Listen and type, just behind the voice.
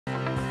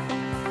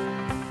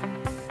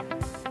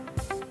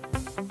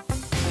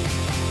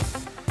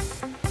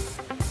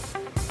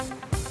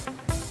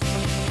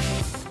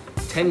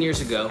10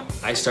 years ago,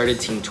 I started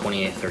Team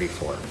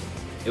 2834.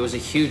 It was a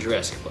huge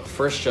risk, but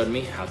first showed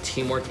me how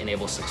teamwork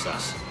enables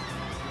success.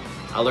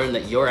 I learned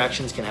that your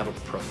actions can have a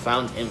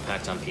profound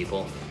impact on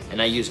people,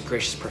 and I use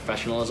gracious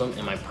professionalism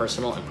in my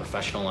personal and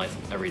professional life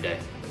every day.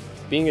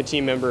 Being a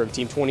team member of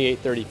Team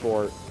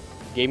 2834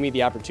 gave me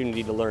the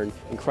opportunity to learn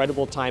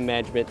incredible time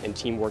management and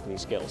team working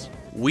skills.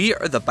 We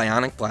are the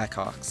Bionic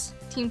Blackhawks.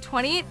 Team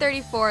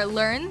 2834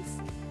 learns,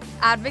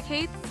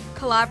 advocates,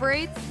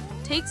 collaborates,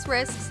 takes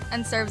risks,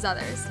 and serves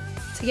others.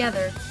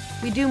 Together,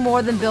 we do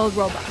more than build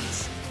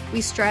robots. We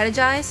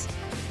strategize,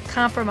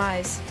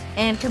 compromise,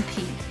 and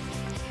compete.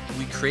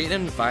 We create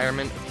an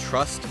environment of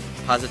trust,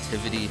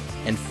 positivity,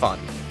 and fun.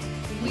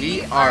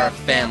 We are a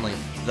family.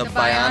 The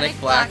Bionic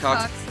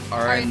Blackhawks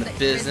are in the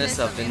business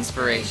of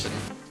inspiration.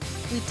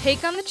 We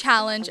take on the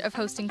challenge of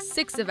hosting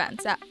 6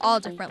 events at all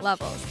different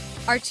levels.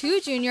 Our 2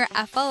 junior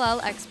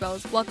FLL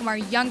Expos welcome our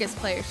youngest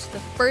players to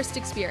the first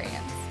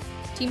experience.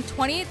 Team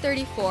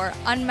 2834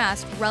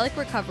 unmasked relic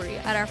recovery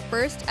at our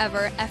first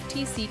ever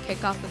FTC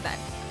kickoff event.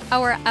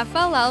 Our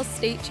FLL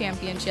State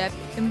Championship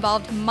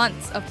involved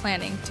months of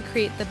planning to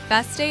create the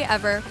best day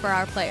ever for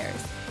our players.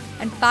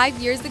 And 5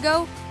 years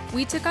ago,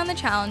 we took on the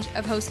challenge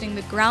of hosting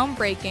the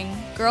groundbreaking,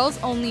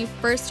 girls-only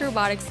first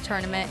robotics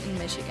tournament in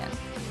Michigan.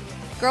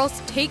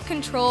 Girls take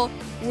control,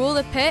 rule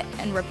the pit,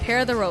 and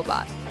repair the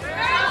robot. Girl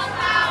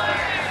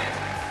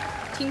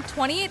power! Team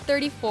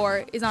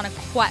 2834 is on a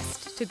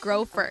quest to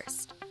grow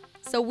first.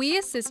 So we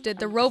assisted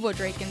the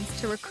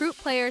Robo-Drakens to recruit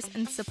players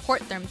and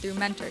support them through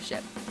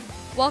mentorship.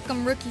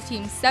 Welcome Rookie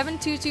Team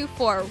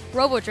 7224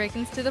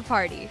 Robo-Drakens to the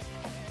party.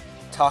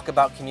 Talk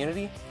about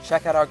community?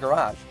 Check out our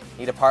garage.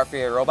 Need a part for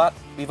your robot?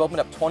 We've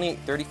opened up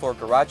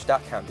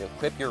 2834garage.com to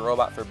equip your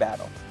robot for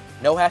battle.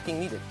 No hacking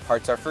needed,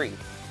 parts are free.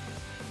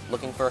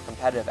 Looking for a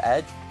competitive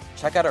edge?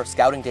 Check out our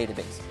scouting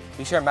database.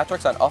 We share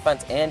metrics on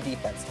offense and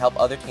defense to help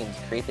other teams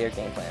create their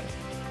game plan.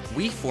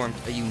 We formed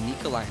a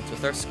unique alliance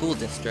with our school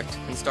district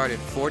and started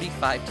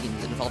 45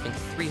 teams involving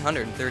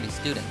 330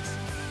 students.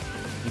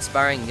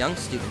 Inspiring young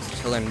students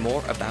to learn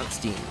more about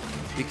STEAM,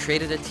 we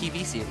created a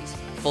TV series,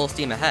 Full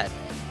Steam Ahead.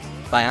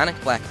 Bionic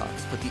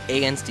Blackhawks put the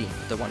A in STEAM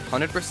with the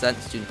 100%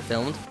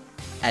 student-filmed,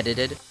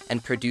 edited,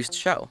 and produced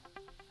show.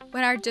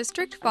 When our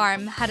district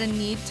farm had a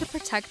need to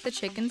protect the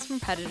chickens from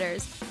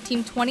predators,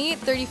 Team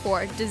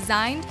 2834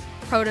 designed,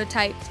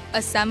 prototyped,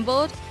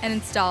 assembled, and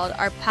installed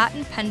our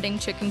patent-pending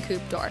chicken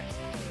coop door.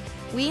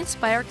 We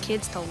inspire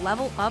kids to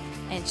level up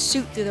and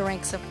shoot through the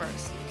ranks of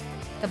first.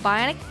 The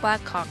Bionic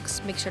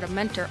Blackhawks make sure to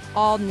mentor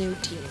all new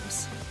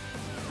teams.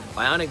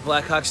 Bionic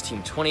Blackhawks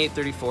Team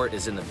 2834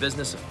 is in the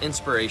business of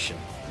inspiration.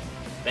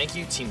 Thank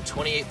you, Team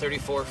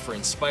 2834, for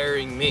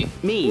inspiring me.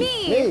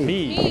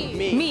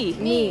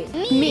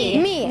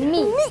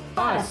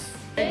 Us.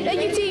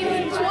 Thank you,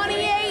 Team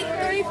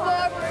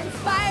 2834, for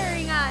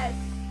inspiring